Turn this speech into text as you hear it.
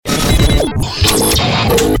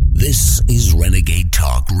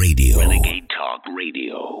Talk Radio. Renegade Talk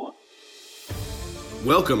Radio.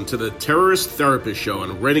 Welcome to the Terrorist Therapist Show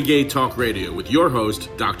on Renegade Talk Radio with your host,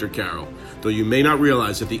 Dr. Carol. Though you may not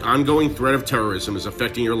realize that the ongoing threat of terrorism is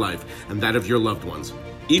affecting your life and that of your loved ones.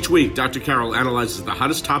 Each week, Dr. Carol analyzes the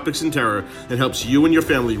hottest topics in terror and helps you and your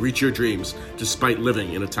family reach your dreams despite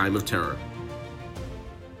living in a time of terror.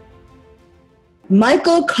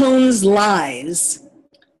 Michael Cohen's lies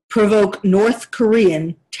provoke North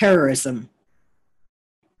Korean terrorism.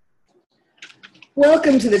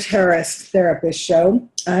 Welcome to the Terrorist Therapist Show.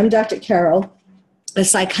 I'm Dr. Carol, a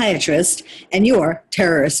psychiatrist, and your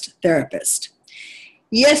terrorist therapist.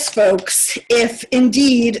 Yes, folks, if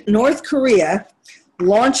indeed North Korea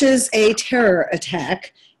launches a terror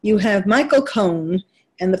attack, you have Michael Cohen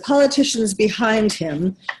and the politicians behind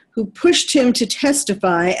him who pushed him to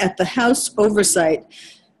testify at the House Oversight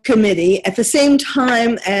Committee at the same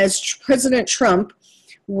time as President Trump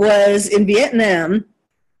was in Vietnam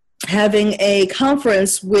having a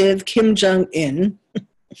conference with Kim Jong-un.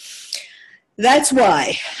 That's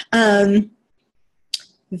why.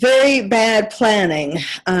 Very bad planning.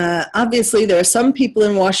 Obviously, there are some people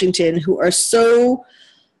in Washington who are so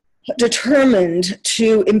determined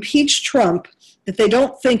to impeach Trump that they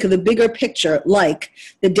don't think of the bigger picture, like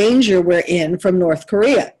the danger we're in from North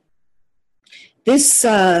Korea. This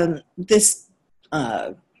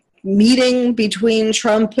meeting between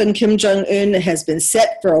Trump and Kim Jong-un has been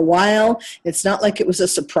set for a while. It's not like it was a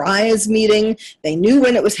surprise meeting. They knew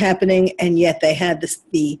when it was happening, and yet they had this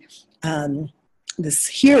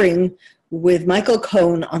hearing with Michael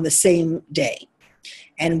Cohen on the same day.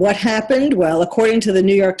 And what happened? Well, according to the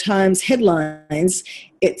New York Times headlines,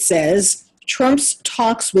 it says, Trump's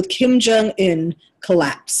talks with Kim Jong-un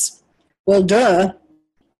collapse. Well, duh.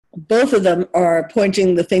 Both of them are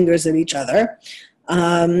pointing the fingers at each other.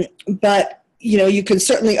 But, you know, you can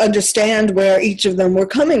certainly understand where each of them were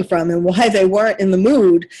coming from and why they weren't in the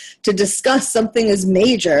mood to discuss something as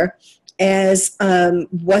major as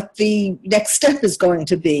what the next step is going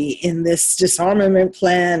to be in this disarmament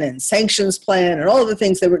plan and sanctions plan and all of the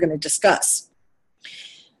things they were going to discuss.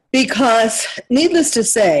 Because, needless to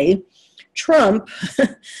say, Trump, who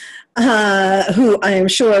I am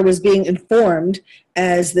sure was being informed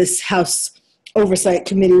as this House Oversight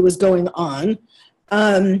Committee was going on,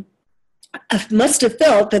 must have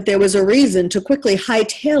felt that there was a reason to quickly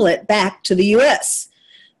hightail it back to the U.S.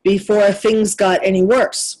 before things got any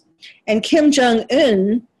worse. And Kim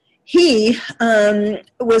Jong-un, he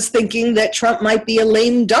was thinking that Trump might be a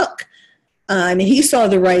lame duck. He saw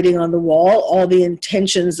the writing on the wall, all the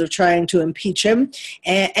intentions of trying to impeach him.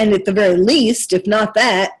 And at the very least, if not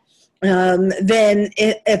that, then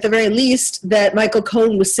at the very least that Michael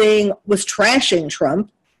Cohen was trashing Trump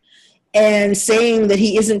and saying that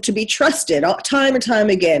he isn't to be trusted time and time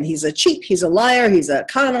again. He's a cheat, he's a liar, he's a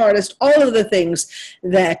con artist, all of the things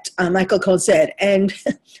that Michael Cohen said. And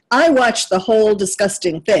I watched the whole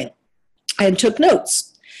disgusting thing and took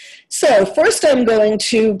notes. So first I'm going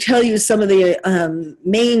to tell you some of the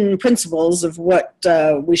main principles of what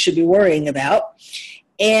we should be worrying about,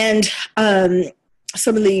 and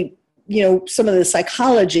some of the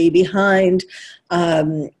psychology behind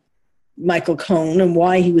Michael Cohen and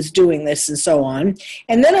why he was doing this and so on.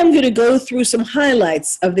 And then I'm going to go through some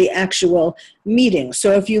highlights of the actual meeting.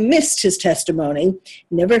 So if you missed his testimony,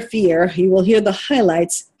 never fear, you will hear the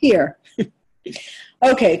highlights here.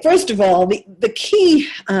 Okay, first of all, the key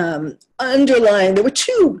there were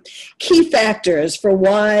two key factors for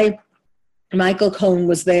why Michael Cohen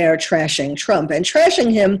was there trashing Trump, and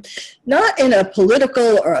trashing him not in a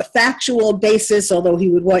political or a factual basis, although he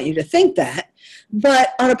would want you to think that,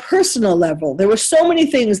 but on a personal level. There were so many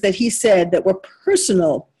things that he said that were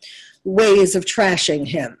personal ways of trashing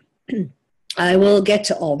him. I will get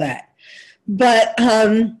to all that. But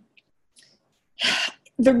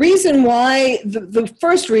the reason why, the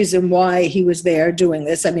first reason why he was there doing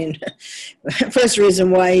this, first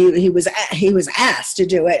reason why he was asked to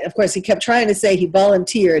do it. Of course, he kept trying to say he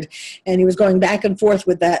volunteered, and he was going back and forth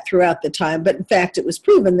with that throughout the time. But in fact, it was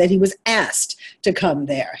proven that he was asked to come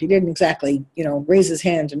there. He didn't exactly, raise his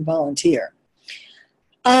hand and volunteer.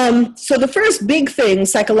 So the first big thing,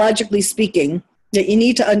 psychologically speaking, that you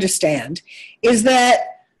need to understand is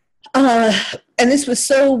that, and this was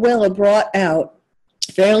so well brought out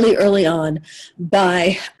fairly early on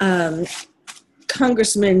by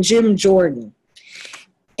Congressman Jim Jordan,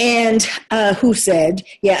 and who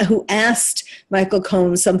asked Michael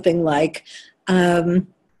Cohen something like,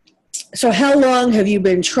 so how long have you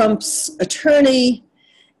been Trump's attorney?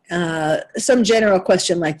 Some general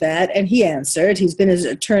question like that. And he answered, he's been his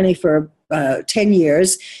attorney for 10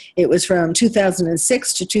 years. It was from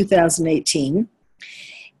 2006 to 2018.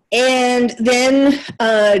 And then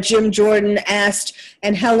Jim Jordan asked,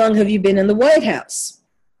 and how long have you been in the White House?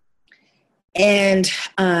 And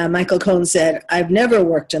Michael Cohen said, I've never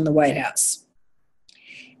worked in the White House.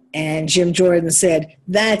 And Jim Jordan said,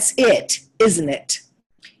 that's it, isn't it?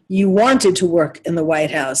 You wanted to work in the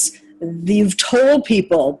White House. You've told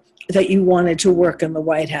people that you wanted to work in the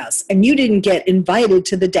White House, and you didn't get invited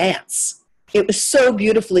to the dance. It was so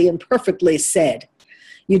beautifully and perfectly said.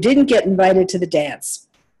 You didn't get invited to the dance.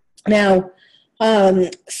 Now,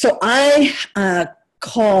 so I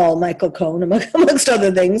call Michael Cohen, amongst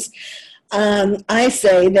other things, I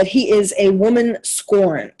say that he is a woman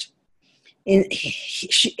scorned,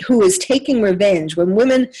 who is taking revenge.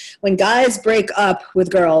 When guys break up with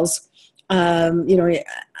girls,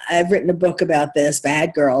 I've written a book about this,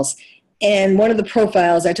 Bad Girls, and one of the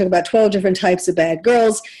profiles, I talk about 12 different types of bad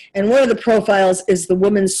girls, and one of the profiles is the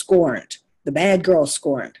woman scorned, the bad girl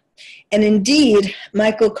scorned. And indeed,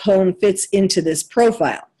 Michael Cohen fits into this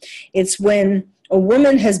profile. It's when a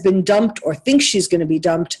woman has been dumped or thinks she's going to be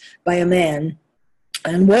dumped by a man,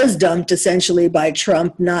 and was dumped essentially by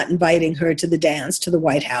Trump not inviting her to the dance, to the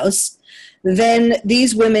White House. Then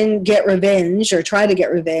these women get revenge or try to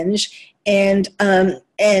get revenge, and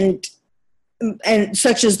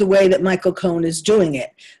such is the way that Michael Cohen is doing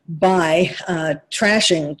it, by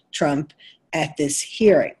trashing Trump at this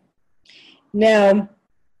hearing. Now,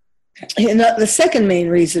 the second main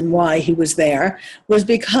reason why he was there was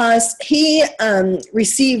because he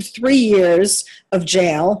received 3 years of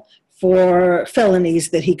jail for felonies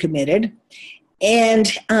that he committed.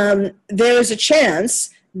 And there is a chance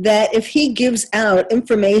that if he gives out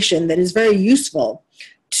information that is very useful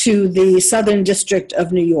to the Southern District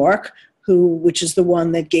of New York, which is the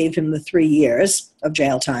one that gave him the 3 years of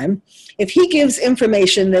jail time, if he gives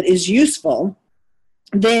information that is useful,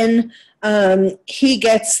 then he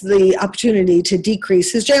gets the opportunity to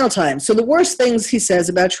decrease his jail time. So the worse things he says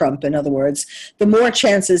about Trump, in other words, the more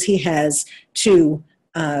chances he has to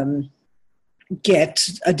get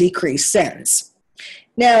a decreased sentence.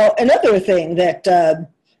 Now, another thing that,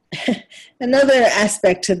 another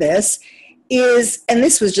aspect to this is, and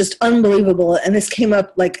this was just unbelievable, and this came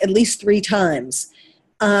up like at least 3 times,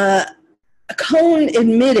 Cohen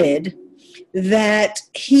admitted that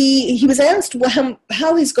he was asked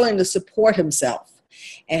how he's going to support himself.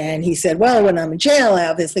 And he said, well, when I'm in jail, I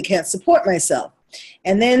obviously can't support myself.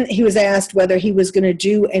 And then he was asked whether he was going to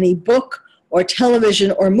do any book or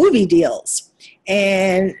television or movie deals.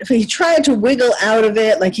 And he tried to wiggle out of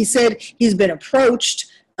it. Like he said, he's been approached,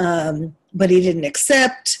 but he didn't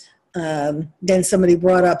accept. Then somebody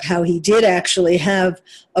brought up how he did actually have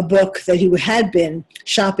a book that he had been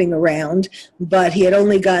shopping around, but he had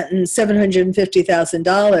only gotten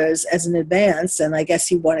 $750,000 as an advance, and I guess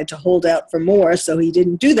he wanted to hold out for more, so he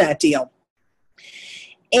didn't do that deal.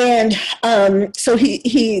 And so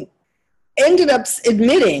he ended up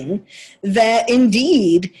admitting that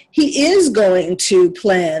indeed he is going to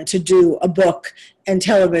plan to do a book and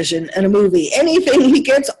television and a movie, anything he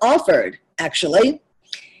gets offered, actually.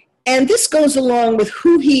 And this goes along with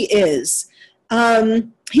who he is.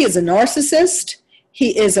 He is a narcissist.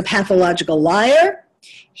 He is a pathological liar.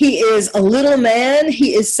 He is a little man.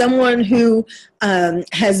 He is someone who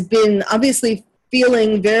has been obviously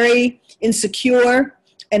feeling very insecure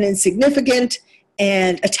and insignificant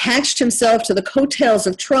and attached himself to the coattails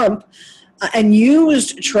of Trump and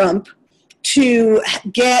used Trump to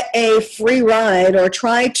get a free ride, or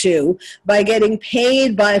try to, by getting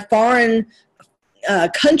paid by foreign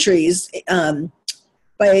countries,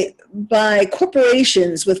 by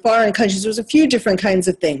corporations with foreign countries. There was a few different kinds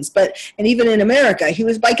of things, and even in America, he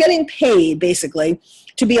was by getting paid basically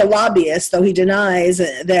to be a lobbyist, though he denies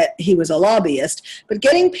that he was a lobbyist, but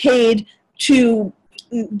getting paid to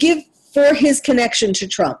give for his connection to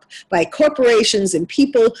Trump by corporations and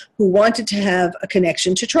people who wanted to have a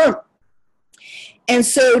connection to Trump. And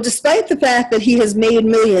so despite the fact that he has made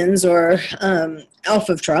millions off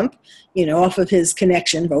of Trump, off of his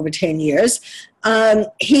connection for over 10 years,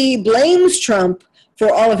 he blames Trump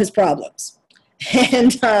for all of his problems.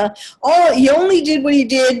 And he only did what he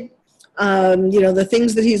did, the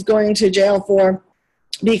things that he's going to jail for,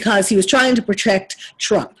 because he was trying to protect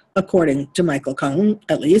Trump, according to Michael Cohen,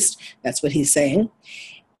 at least. That's what he's saying.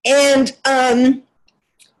 And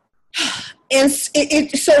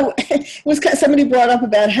so it was somebody brought up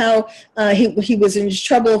about how he was in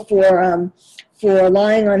trouble for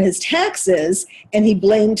lying on his taxes, and he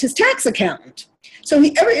blamed his tax accountant. So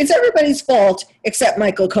it's everybody's fault except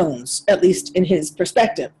Michael Cohen's, at least in his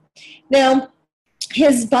perspective. Now,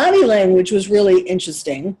 his body language was really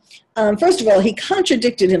interesting. First of all, he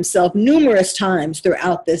contradicted himself numerous times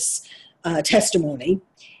throughout this testimony.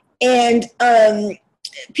 And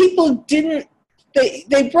people didn't,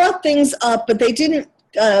 they brought things up, but they didn't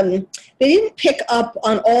pick up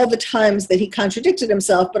on all the times that he contradicted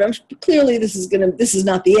himself, but clearly this is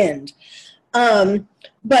not the end.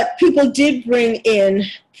 But people did bring in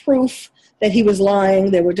proof that he was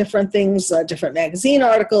lying. There were different things, different magazine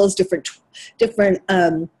articles, different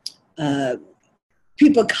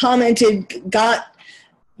people commented,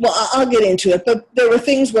 I'll get into it, but there were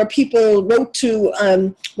things where people wrote to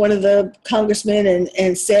one of the congressmen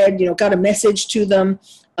and said, got a message to them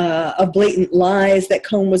of blatant lies that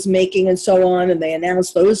Cohn was making and so on, and they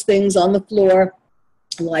announced those things on the floor.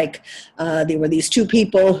 Like there were these two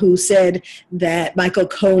people who said that Michael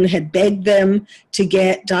Cohn had begged them to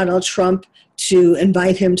get Donald Trump to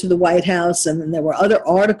invite him to the White House, and then there were other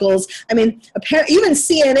articles. I mean, apparently, even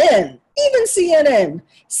CNN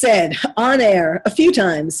said on air a few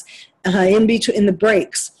times in the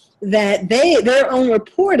breaks that their own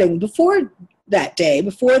reporting before that day,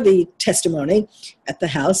 before the testimony at the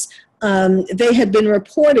House, they had been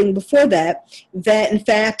reporting before that in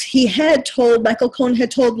fact Michael Cohn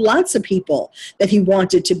had told lots of people that he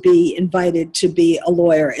wanted to be invited to be a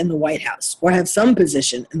lawyer in the White House or have some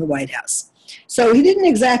position in the White House. So he didn't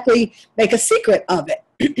exactly make a secret of it.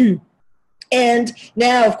 And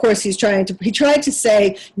now, of course, he tried to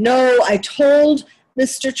say, no, I told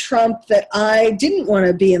Mr. Trump that I didn't want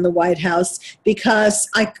to be in the White House because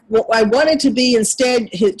I wanted to be instead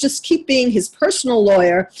just keep being his personal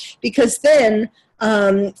lawyer, because then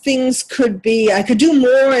things could be, I could do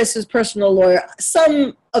more as his personal lawyer,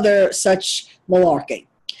 some other such malarkey.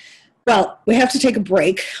 Well, we have to take a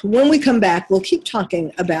break. When we come back, we'll keep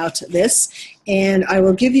talking about this, and I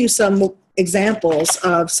will give you some examples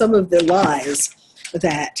of some of the lies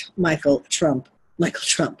that Michael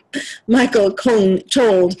Cohn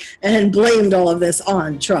told and blamed all of this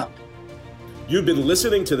on Trump. You've been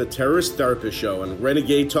listening to the Terrorist Therapist Show on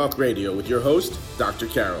Renegade Talk Radio with your host, Dr.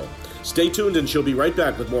 Carol. Stay tuned and she'll be right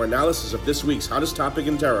back with more analysis of this week's hottest topic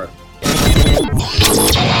in terror.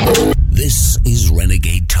 This is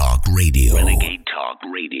Renegade Talk Radio. Renegade Talk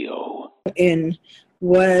Radio.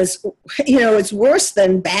 It's worse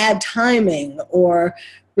than bad timing or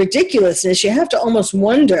ridiculousness. You have to almost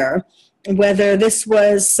wonder whether this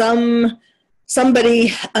was somebody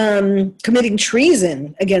committing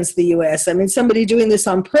treason against the U.S. I mean, somebody doing this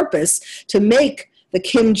on purpose to make the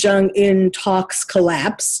Kim Jong-un talks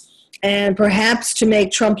collapse and perhaps to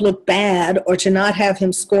make Trump look bad or to not have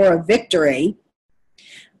him score a victory.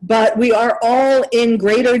 But we are all in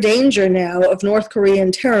greater danger now of North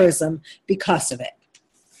Korean terrorism because of it.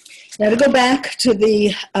 Now, to go back to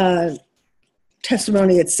the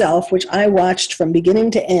testimony itself, which I watched from beginning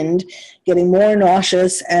to end, getting more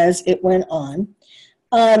nauseous as it went on,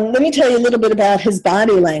 let me tell you a little bit about his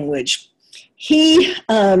body language. He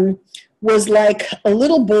was like a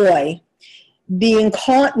little boy being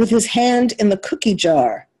caught with his hand in the cookie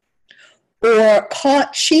jar or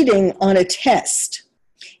caught cheating on a test.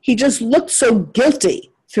 He just looked so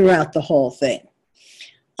guilty throughout the whole thing.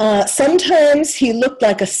 Sometimes he looked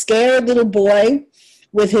like a scared little boy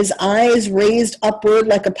with his eyes raised upward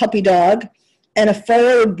like a puppy dog and a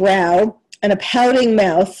furrowed brow and a pouting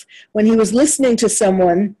mouth when he was listening to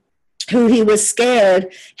someone who he was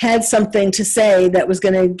scared had something to say that was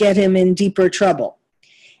going to get him in deeper trouble.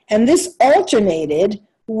 And this alternated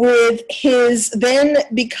with his then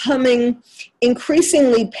becoming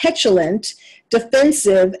increasingly petulant,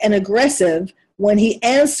 defensive, and aggressive when he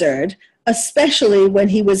answered, especially when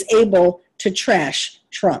he was able to trash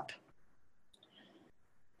Trump.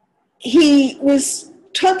 He was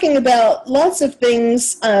talking about lots of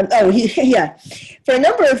things. For a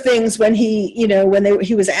number of things when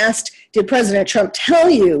he was asked, did President Trump tell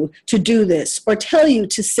you to do this or tell you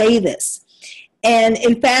to say this? And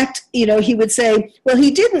in fact, he would say, well, he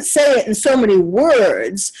didn't say it in so many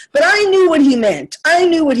words, but I knew what he meant.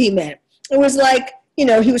 It was like, he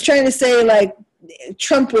was trying to say like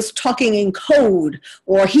Trump was talking in code,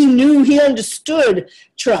 or he understood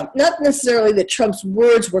Trump. Not necessarily that Trump's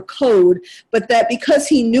words were code, but that because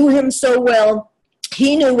he knew him so well,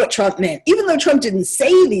 he knew what Trump meant. Even though Trump didn't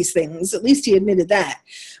say these things, at least he admitted that.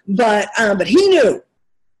 But he knew.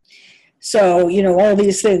 So, all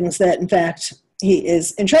these things that, in fact, he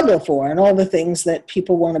is in trouble for, and all the things that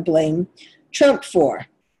people want to blame Trump for.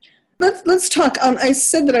 Let's talk. I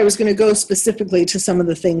said that I was going to go specifically to some of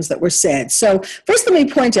the things that were said. So first, let me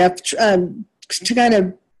point out, to kind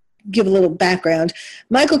of give a little background,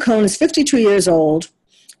 Michael Cohn is 52 years old.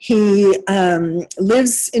 He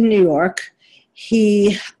lives in New York.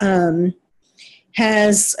 He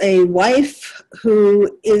has a wife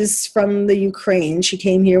who is from the Ukraine. She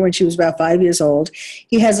came here when she was about 5 years old.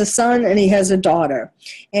 He has a son and he has a daughter.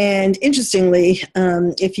 And interestingly,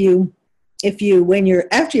 after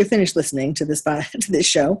you're finished listening to this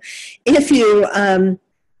show, if you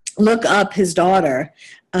look up his daughter,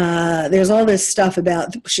 there's all this stuff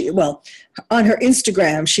about on her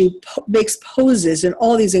Instagram, she makes poses and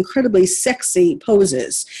all these incredibly sexy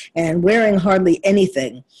poses and wearing hardly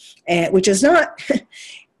anything, which is not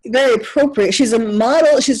very appropriate. She's a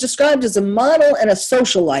model. She's described as a model and a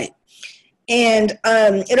socialite. And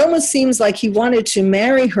it almost seems like he wanted to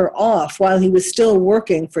marry her off while he was still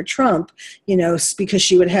working for Trump, because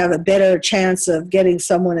she would have a better chance of getting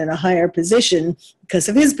someone in a higher position because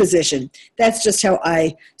of his position. That's just how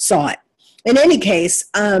I saw it. In any case,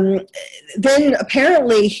 then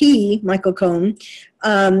apparently Michael Cohen,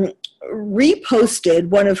 reposted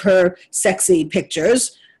one of her sexy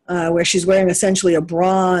pictures where she's wearing essentially a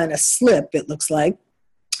bra and a slip, it looks like.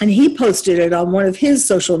 And he posted it on one of his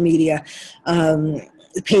social media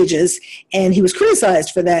pages, and he was criticized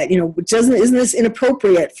for that. Isn't this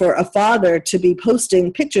inappropriate for a father to be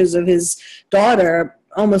posting pictures of his daughter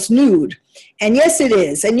almost nude? And yes, it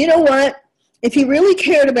is. And you know what? If he really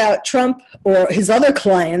cared about Trump or his other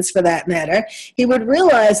clients, for that matter, he would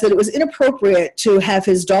realize that it was inappropriate to have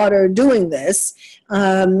his daughter doing this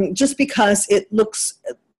just because it looks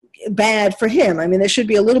bad for him. I mean, there should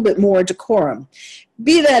be a little bit more decorum.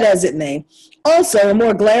 Be that as it may. Also, a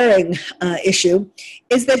more glaring issue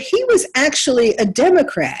is that he was actually a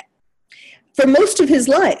Democrat for most of his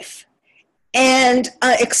life. And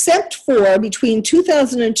except for between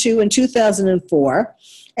 2002 and 2004,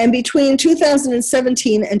 and between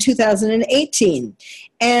 2017 and 2018.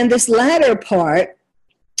 And this latter part,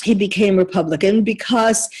 he became Republican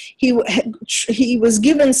because he was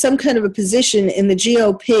given some kind of a position in the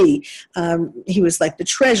GOP. He was like the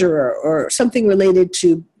treasurer or something related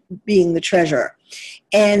to being the treasurer.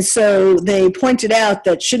 And so they pointed out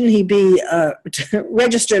that shouldn't he be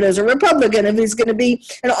registered as a Republican if he's going to be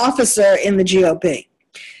an officer in the GOP?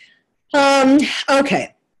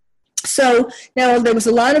 Okay. So now there was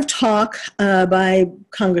a lot of talk by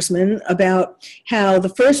congressmen about how the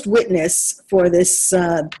first witness for this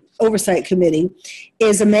oversight committee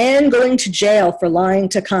is a man going to jail for lying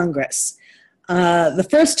to Congress. This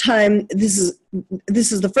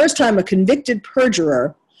is the first time a convicted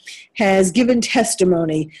perjurer has given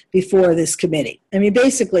testimony before this committee. I mean,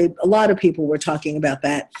 basically, a lot of people were talking about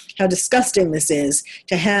that, how disgusting this is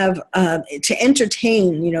to have, to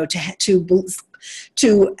entertain,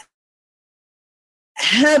 to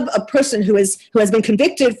have a person who has been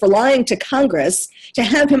convicted for lying to Congress, to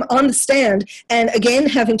have him on the stand and again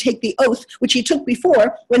have him take the oath, which he took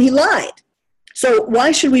before when he lied. So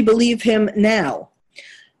why should we believe him now?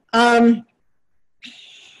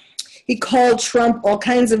 He called Trump all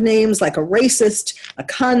kinds of names, like a racist, a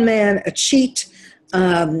con man, a cheat.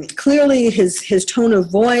 Clearly his tone of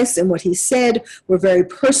voice and what he said were very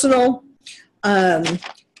personal.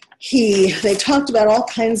 They talked about all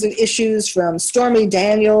kinds of issues, from Stormy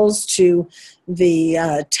Daniels to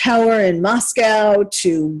the tower in Moscow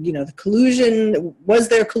to, the collusion. Was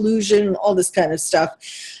there collusion? All this kind of stuff.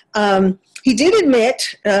 He did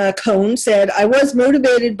admit, Cohen said, I was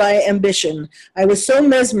motivated by ambition. I was so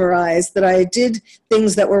mesmerized that I did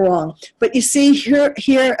things that were wrong. But you see, here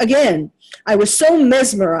again, I was so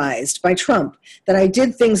mesmerized by Trump that I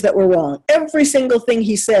did things that were wrong. Every single thing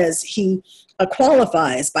he says, he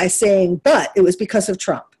qualifies by saying, but it was because of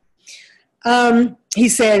Trump. He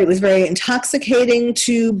said it was very intoxicating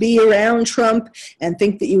to be around Trump and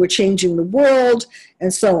think that you were changing the world,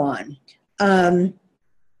 and so on.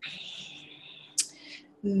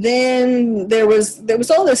 Then there was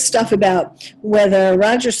all this stuff about whether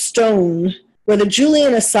whether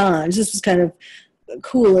Julian Assange, this was kind of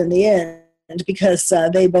cool in the end because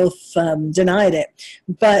they both denied it.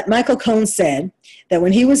 But Michael Cohen said that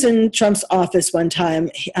when he was in Trump's office one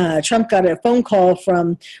time, Trump got a phone call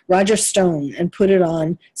from Roger Stone and put it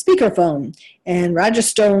on speakerphone. And Roger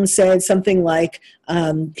Stone said something like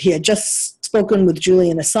he had just spoken with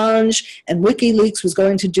Julian Assange and WikiLeaks was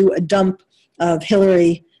going to do a dump of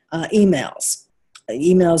Hillary emails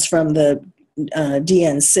from the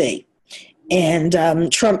DNC.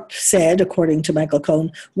 And Trump said, according to Michael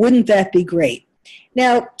Cohen, wouldn't that be great?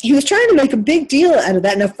 Now, he was trying to make a big deal out of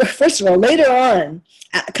that. Now, first of all, later on,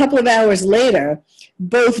 a couple of hours later,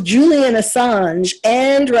 both Julian Assange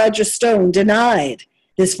and Roger Stone denied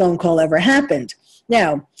this phone call ever happened.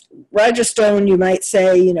 Now, Roger Stone, you might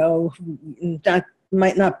say,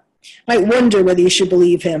 might wonder whether you should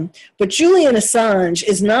believe him. But Julian Assange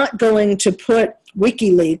is not going to put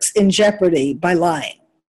WikiLeaks in jeopardy by lying.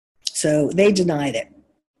 So they denied it.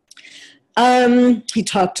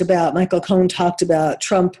 Michael Cohen talked about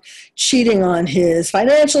Trump cheating on his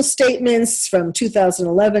financial statements from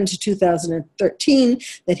 2011 to 2013,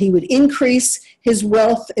 that he would increase his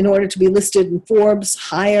wealth in order to be listed in Forbes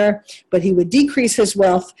higher, but he would decrease his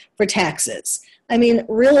wealth for taxes. I mean,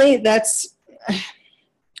 really,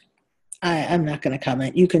 I'm not going to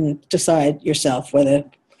comment. You can decide yourself whether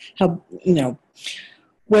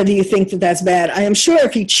you think that that's bad. I am sure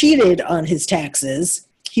if he cheated on his taxes,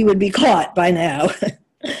 he would be caught by now.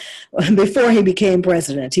 Before he became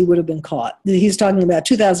president, he would have been caught. He's talking about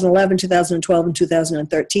 2011, 2012, and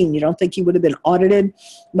 2013. You don't think he would have been audited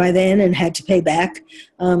by then and had to pay back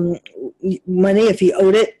money if he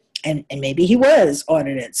owed it? And maybe he was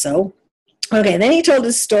audited. So, okay, then he told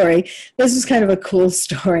his story. This is kind of a cool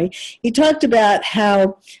story. He talked about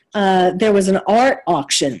how there was an art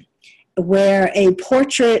auction where a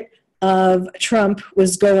portrait of Trump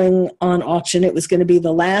was going on auction. It was going to be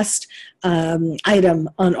the last item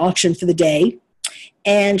on auction for the day.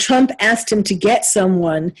 And Trump asked him to get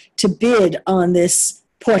someone to bid on this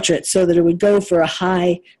portrait so that it would go for a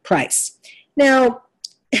high price. Now,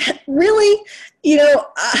 really,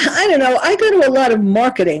 I don't know. I go to a lot of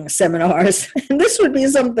marketing seminars, and this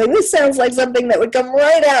sounds like something that would come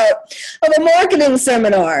right out of a marketing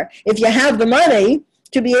seminar. If you have the money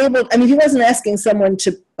to be able, he wasn't asking someone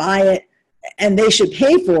to buy it and they should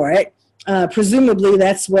pay for it. Presumably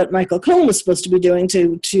that's what Michael Cohen was supposed to be doing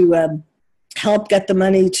to help get the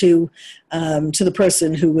money to the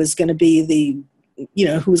person who was going to be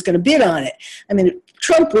who was going to bid on it.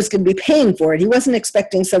 Trump was going to be paying for it. He wasn't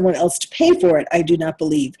expecting someone else to pay for it, I do not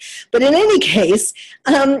believe. But in any case,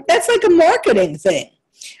 that's like a marketing thing.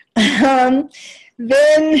 Then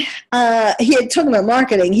he had talked about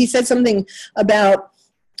marketing. He said something about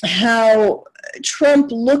how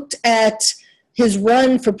Trump looked at his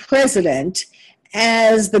run for president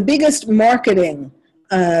as the biggest marketing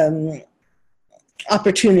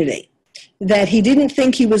opportunity, that he didn't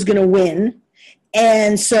think he was going to win.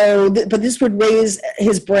 And so, but this would raise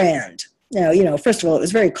his brand. Now, first of all, it was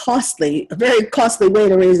a very costly way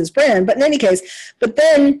to raise his brand. But in any case, but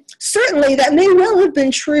then certainly that may well have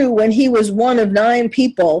been true when he was one of 9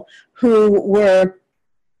 people who were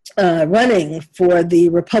running for the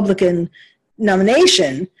Republican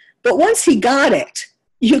nomination. But once he got it,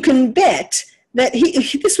 you can bet that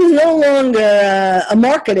this was no longer a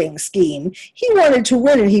marketing scheme. He wanted to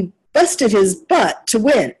win, and he busted his butt to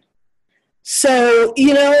win. So,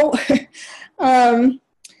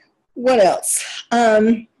 what else?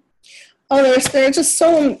 There are just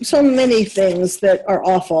so many things that are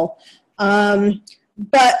awful.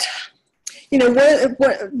 But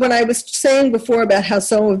when I was saying before about how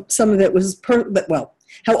some of it was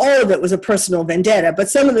how all of it was a personal vendetta, but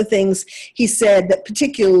some of the things he said that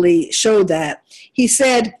particularly showed that. He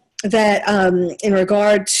said that in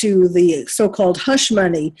regard to the so-called hush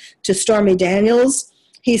money to Stormy Daniels,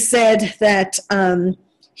 he said that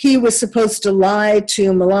he was supposed to lie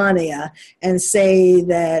to Melania and say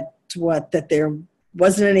that there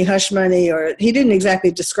wasn't any hush money, or he didn't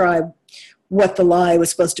exactly describe what the lie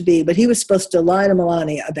was supposed to be, but he was supposed to lie to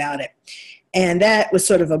Melania about it. And that was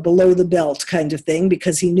sort of a below the belt kind of thing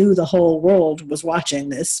because he knew the whole world was watching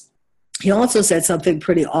this. He also said something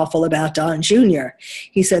pretty awful about Don Jr.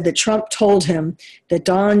 He said that Trump told him that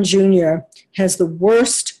Don Jr. has the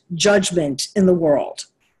worst judgment in the world.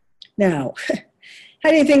 Now, how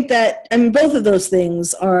do you think that, both of those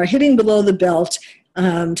things are hitting below the belt,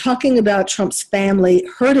 talking about Trump's family,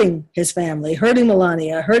 hurting his family, hurting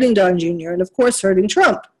Melania, hurting Don Jr., and of course hurting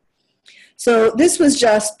Trump. So this was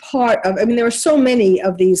just part of, there were so many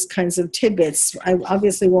of these kinds of tidbits. I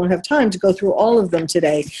obviously won't have time to go through all of them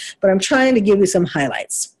today, but I'm trying to give you some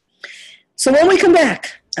highlights. So when we come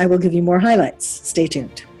back, I will give you more highlights. Stay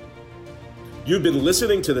tuned. You've been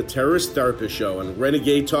listening to the Terrorist Therapist Show on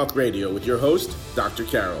Renegade Talk Radio with your host, Dr.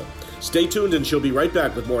 Carol. Stay tuned and she'll be right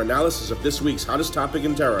back with more analysis of this week's hottest topic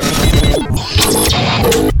in terror.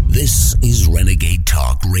 This is Renegade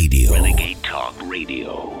Talk Radio. Renegade Talk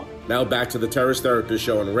Radio. Now back to the Terrorist Therapist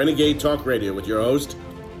Show on Renegade Talk Radio with your host,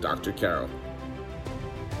 Dr. Carol.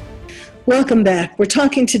 Welcome back. We're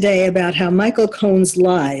talking today about how Michael Cohen's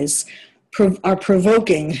lies are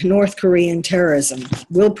provoking North Korean terrorism.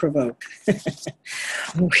 Will provoke.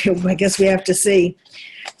 I guess we have to see.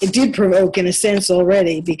 It did provoke in a sense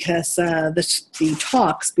already because the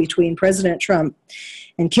talks between President Trump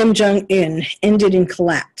and Kim Jong-un ended in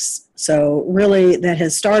collapse. So really that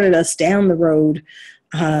has started us down the road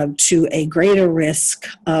to a greater risk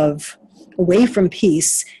of away from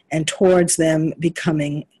peace and towards them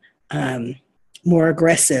becoming more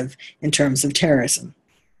aggressive in terms of terrorism.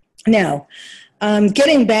 Now,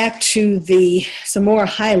 getting back to some more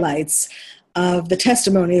highlights of the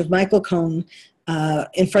testimony of Michael Cohen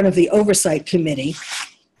in front of the Oversight Committee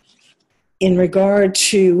in regard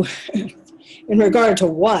to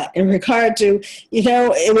what? In regard to,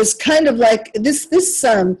 it was kind of like this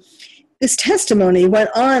testimony went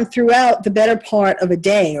on throughout the better part of a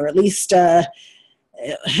day, or at least it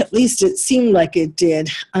seemed like it did.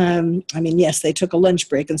 Yes, they took a lunch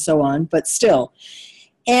break and so on, but still.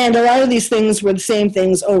 And a lot of these things were the same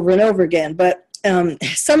things over and over again. But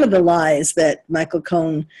some of the lies that Michael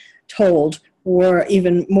Cohen told were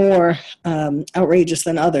even more outrageous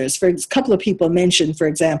than others. For a couple of people mentioned, for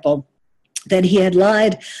example, that he had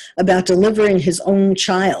lied about delivering his own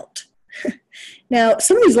child. Now,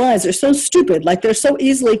 some of these lies are so stupid, like they're so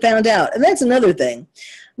easily found out. And that's another thing.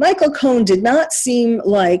 Michael Cohen did not seem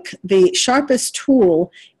like the sharpest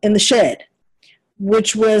tool in the shed,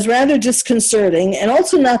 which was rather disconcerting, and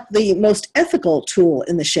also not the most ethical tool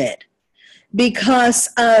in the shed. Because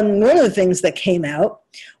one of the things that came out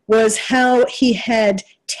was how he had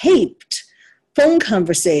taped phone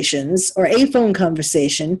conversations, or a phone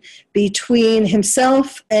conversation, between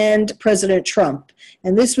himself and President Trump.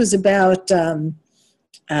 And this was about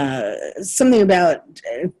something about,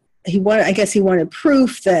 he wanted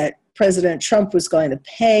proof that President Trump was going to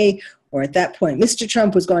pay, or at that point, Mr.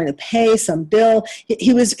 Trump was going to pay some bill.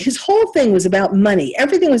 His whole thing was about money.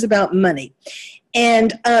 Everything was about money.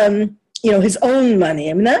 And, his own money.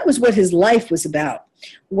 I mean, that was what his life was about.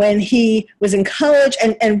 When he was in college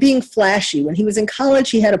and being flashy, when he was in college,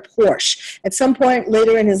 he had a Porsche. At some point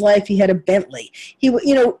later in his life, he had a Bentley.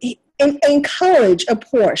 In college, a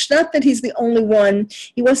Porsche. Not that he's the only one.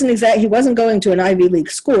 He wasn't going to an Ivy League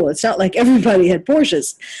school. It's not like everybody had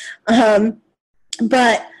Porsches.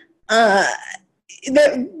 But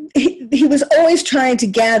he was always trying to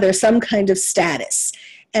gather some kind of status.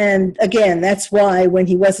 And again, that's why when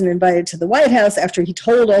he wasn't invited to the White House, after he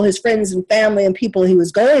told all his friends and family and people he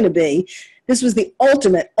was going to be, this was the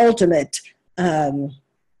ultimate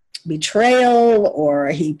betrayal,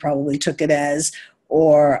 or he probably took it as,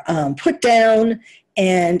 or put down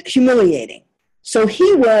and humiliating. So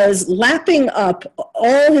he was lapping up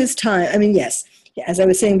all his time. I mean, yes, as I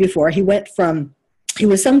was saying before, he was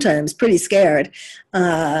sometimes pretty scared,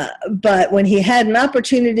 but when he had an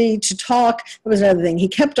opportunity to talk, that was another thing. He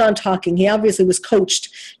kept on talking. He obviously was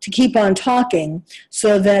coached to keep on talking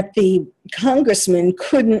so that the congressmen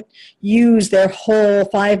couldn't use their whole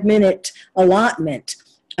 5-minute allotment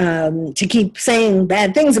to keep saying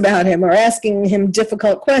bad things about him or asking him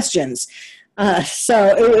difficult questions.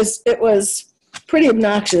 So it was pretty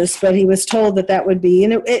obnoxious, but he was told that would be,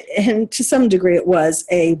 and to some degree it was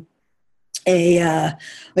a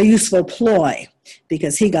useful ploy,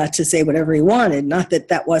 because he got to say whatever he wanted, not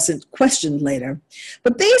that wasn't questioned later.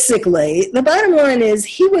 But basically, the bottom line is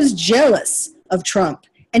he was jealous of Trump,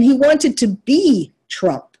 and he wanted to be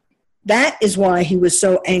Trump. That is why he was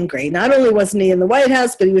so angry. Not only wasn't he in the White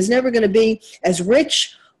House, but he was never going to be as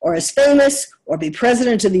rich or as famous or be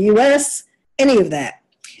president of the U.S., any of that.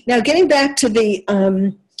 Now, getting back to the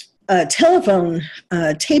telephone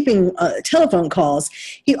calls,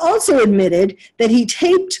 he also admitted that he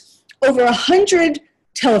taped over 100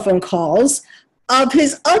 telephone calls of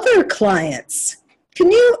his other clients.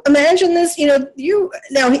 Can you imagine this?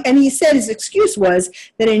 And he said his excuse was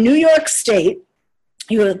that in New York State,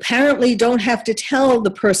 you apparently don't have to tell the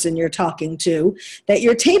person you're talking to that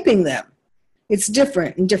you're taping them. It's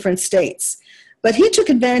different in different states. But he took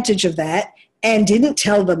advantage of that and didn't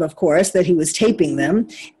tell them, of course, that he was taping them.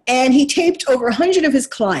 And he taped over 100 of his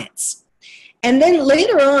clients. And then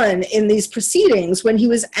later on in these proceedings, when he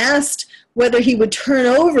was asked whether he would turn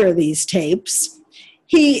over these tapes,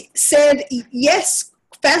 he said yes,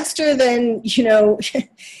 faster than,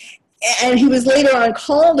 and he was later on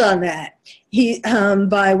called on that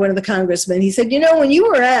by one of the congressmen. He said, when you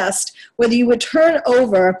were asked whether you would turn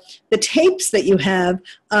over the tapes that you have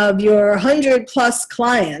of your 100+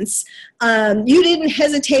 clients, you didn't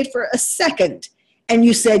hesitate for a second, and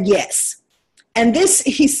you said yes. And this,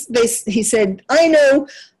 he said, I know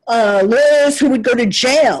lawyers who would go to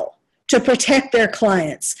jail to protect their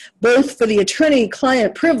clients, both for the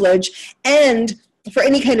attorney-client privilege and for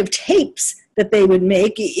any kind of tapes that they would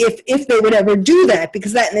make if they would ever do that,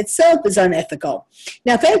 because that in itself is unethical.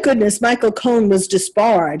 Now, thank goodness Michael Cohen was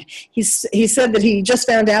disbarred. He said that he just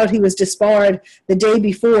found out he was disbarred the day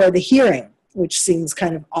before the hearing, which seems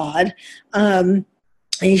kind of odd.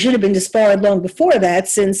 He should have been disbarred long before that,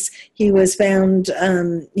 since he was found,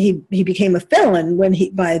 he became a felon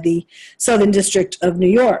by the Southern District of New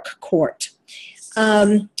York court.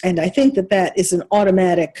 And I think that is an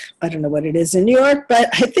automatic, I don't know what it is in New York, but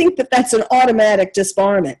I think that's an automatic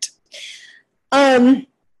disbarment. What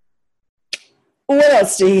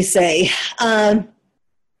else did he say?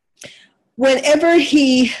 Whenever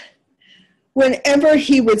he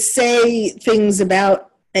would say things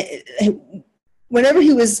about, whenever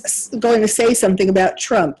he was going to say something about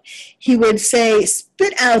Trump, he would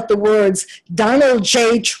spit out the words, Donald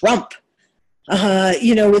J. Trump,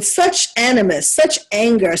 with such animus, such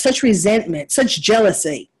anger, such resentment, such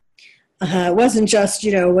jealousy. It wasn't just,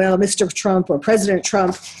 well, Mr. Trump or President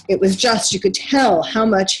Trump. It was just, you could tell how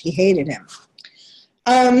much he hated him.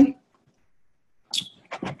 And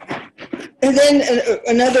then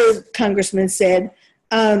another congressman said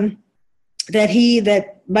that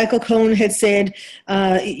Michael Cohen had said,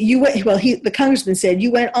 the congressman said,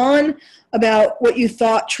 you went on about what you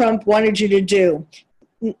thought Trump wanted you to do.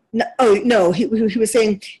 He was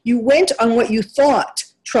saying, you went on what you thought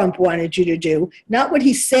Trump wanted you to do, not what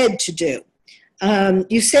he said to do.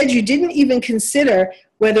 You said you didn't even consider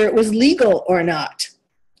whether it was legal or not,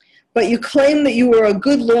 but you claimed that you were a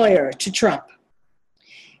good lawyer to Trump.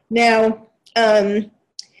 Now, that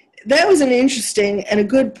was an interesting and a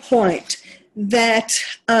good point that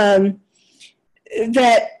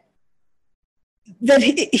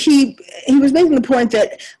he was making the point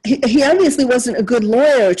that he obviously wasn't a good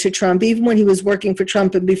lawyer to Trump, even when he was working for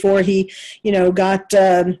Trump and before he, got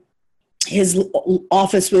his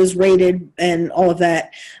office was raided and all of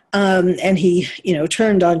that, and he,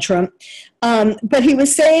 turned on Trump. But he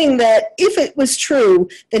was saying that if it was true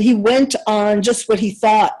that he went on just what he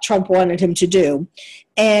thought Trump wanted him to do,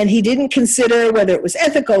 and he didn't consider whether it was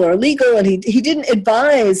ethical or illegal, and he didn't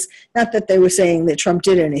advise, not that they were saying that Trump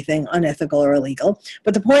did anything unethical or illegal,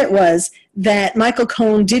 but the point was that Michael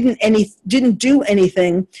Cohen didn't do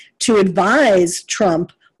anything to advise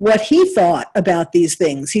Trump what he thought about these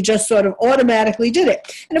things. He just sort of automatically did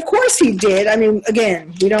it. And of course he did. I mean,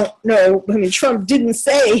 again, we don't know. I mean, he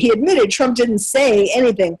admitted Trump didn't say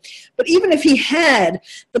anything. But even if he had,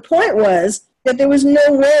 the point was that there was no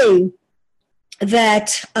way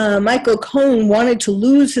that Michael Cohen wanted to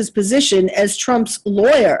lose his position as Trump's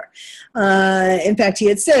lawyer. In fact, he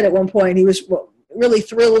had said at one point he was really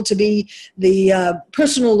thrilled to be the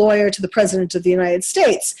personal lawyer to the President of the United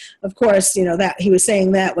States. Of course, that he was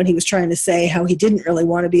saying that when he was trying to say how he didn't really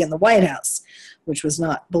want to be in the White House, which was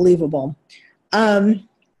not believable. Then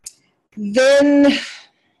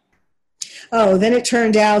it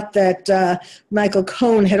turned out that Michael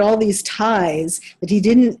Cohen had all these ties that he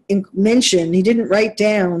didn't mention, he didn't write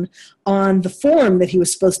down on the form that he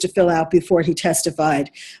was supposed to fill out before he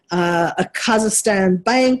testified. A Kazakhstan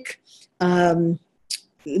bank,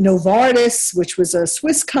 Novartis, which was a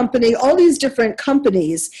Swiss company, all these different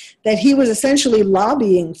companies that he was essentially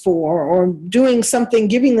lobbying for or doing something,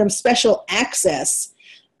 giving them special access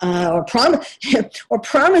or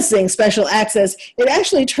promising special access. It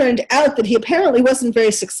actually turned out that he apparently wasn't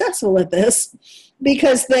very successful at this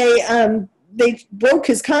because they broke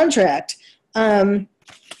his contract. What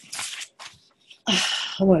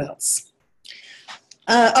else?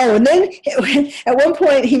 And then at one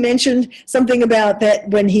point he mentioned something about that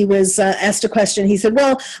when he was asked a question. He said,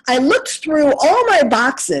 well, I looked through all my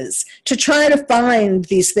boxes to try to find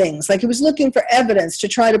these things. Like he was looking for evidence to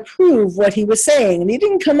try to prove what he was saying. And he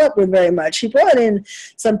didn't come up with very much. He brought in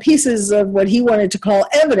some pieces of what he wanted to call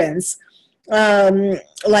evidence,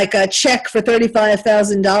 like a check for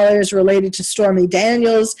 $35,000 related to Stormy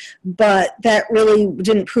Daniels. But that really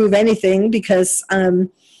didn't prove anything because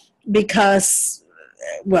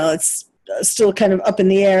well, it's still kind of up in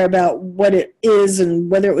the air about what it is and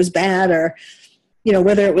whether it was bad or,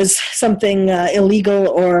 whether it was something illegal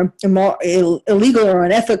or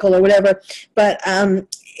unethical or whatever. But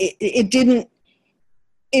it didn't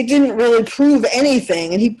really prove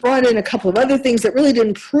anything. And he brought in a couple of other things that really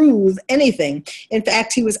didn't prove anything. In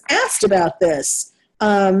fact, he was asked about this,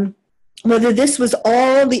 whether this was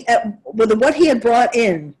whether what he had brought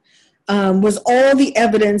in was all the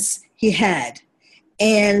evidence he had.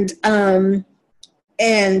 And that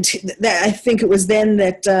I think it was then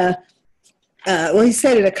that, he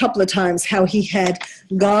said it a couple of times, how he had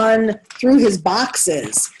gone through his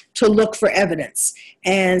boxes to look for evidence.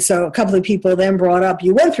 And so a couple of people then brought up,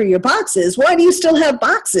 you went through your boxes. Why do you still have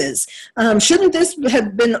boxes? Shouldn't this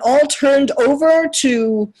have been all turned over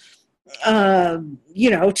to,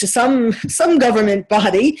 to some government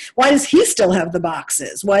body? Why does he still have the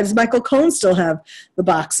boxes? Why does Michael Cohen still have the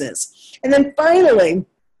boxes? And then finally,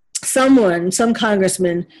 some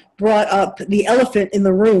congressman brought up the elephant in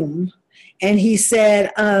the room, and he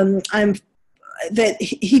said, that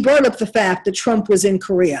he brought up the fact that Trump was in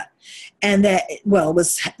Korea, and that, well,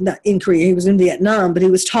 was not in Korea, he was in Vietnam, but he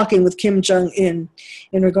was talking with Kim Jong-un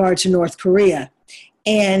in regard to North Korea,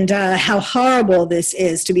 and how horrible this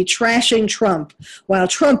is to be trashing Trump while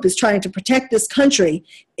Trump is trying to protect this country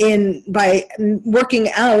by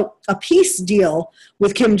working out a peace deal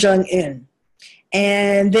with Kim Jong-un.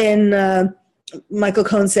 And then Michael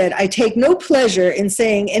Cohen said, "I take no pleasure in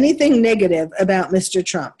saying anything negative about Mr.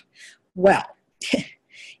 Trump." Well,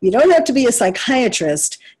 you don't have to be a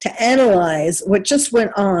psychiatrist to analyze what just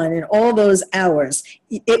went on in all those hours.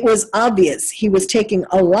 It was obvious he was taking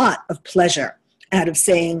a lot of pleasure out of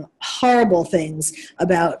saying horrible things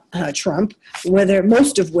about Trump,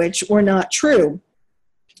 most of which were not true.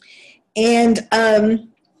 And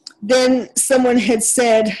then someone had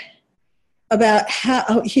said about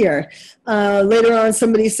later on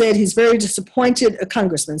somebody said he's very disappointed, a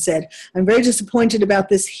congressman said, "I'm very disappointed about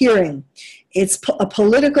this hearing. It's a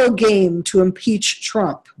political game to impeach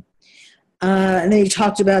Trump." And then he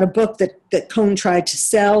talked about a book that Cohen tried to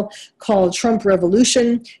sell called Trump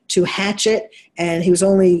Revolution to Hatchet, and he was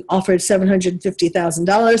only offered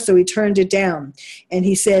 $750,000, so he turned it down. And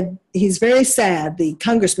he said he's very sad, the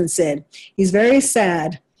congressman said, he's very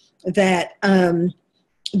sad that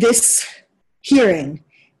this hearing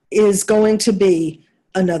is going to be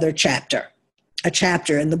another chapter, a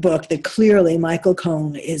chapter in the book that clearly Michael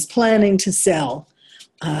Cohen is planning to sell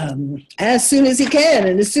as soon as he can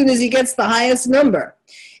and as soon as he gets the highest number.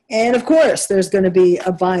 And of course, there's going to be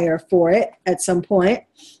a buyer for it at some point.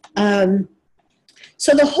 So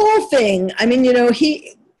the whole thing, I mean,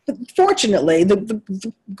 fortunately, the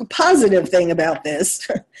positive thing about this,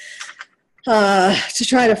 to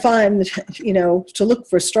try to find, to look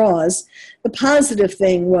for straws, the positive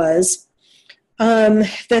thing was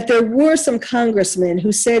that there were some congressmen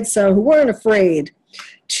who weren't afraid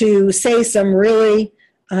to say some really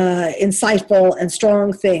insightful and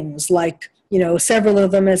strong things, like, several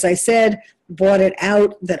of them, as I said, brought it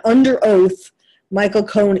out that under oath, Michael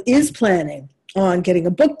Cohen is planning on getting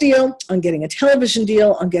a book deal, on getting a television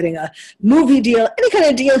deal, on getting a movie deal, any kind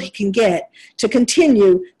of deal he can get to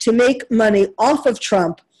continue to make money off of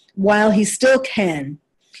Trump while he still can.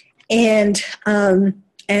 And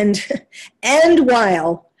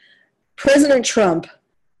while President Trump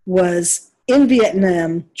was in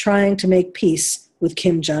Vietnam trying to make peace with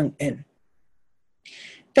Kim Jong-un.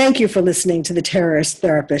 Thank you for listening to the Terrorist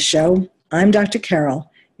Therapist Show. I'm Dr.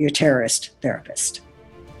 Carol, your terrorist therapist.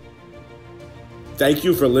 Thank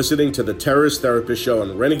you for listening to the Terrorist Therapist Show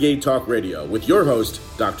on Renegade Talk Radio with your host,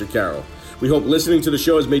 Dr. Carol. We hope listening to the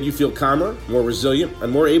show has made you feel calmer, more resilient,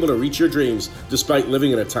 and more able to reach your dreams despite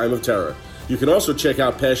living in a time of terror. You can also check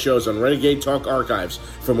out past shows on Renegade Talk Archives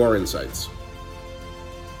for more insights.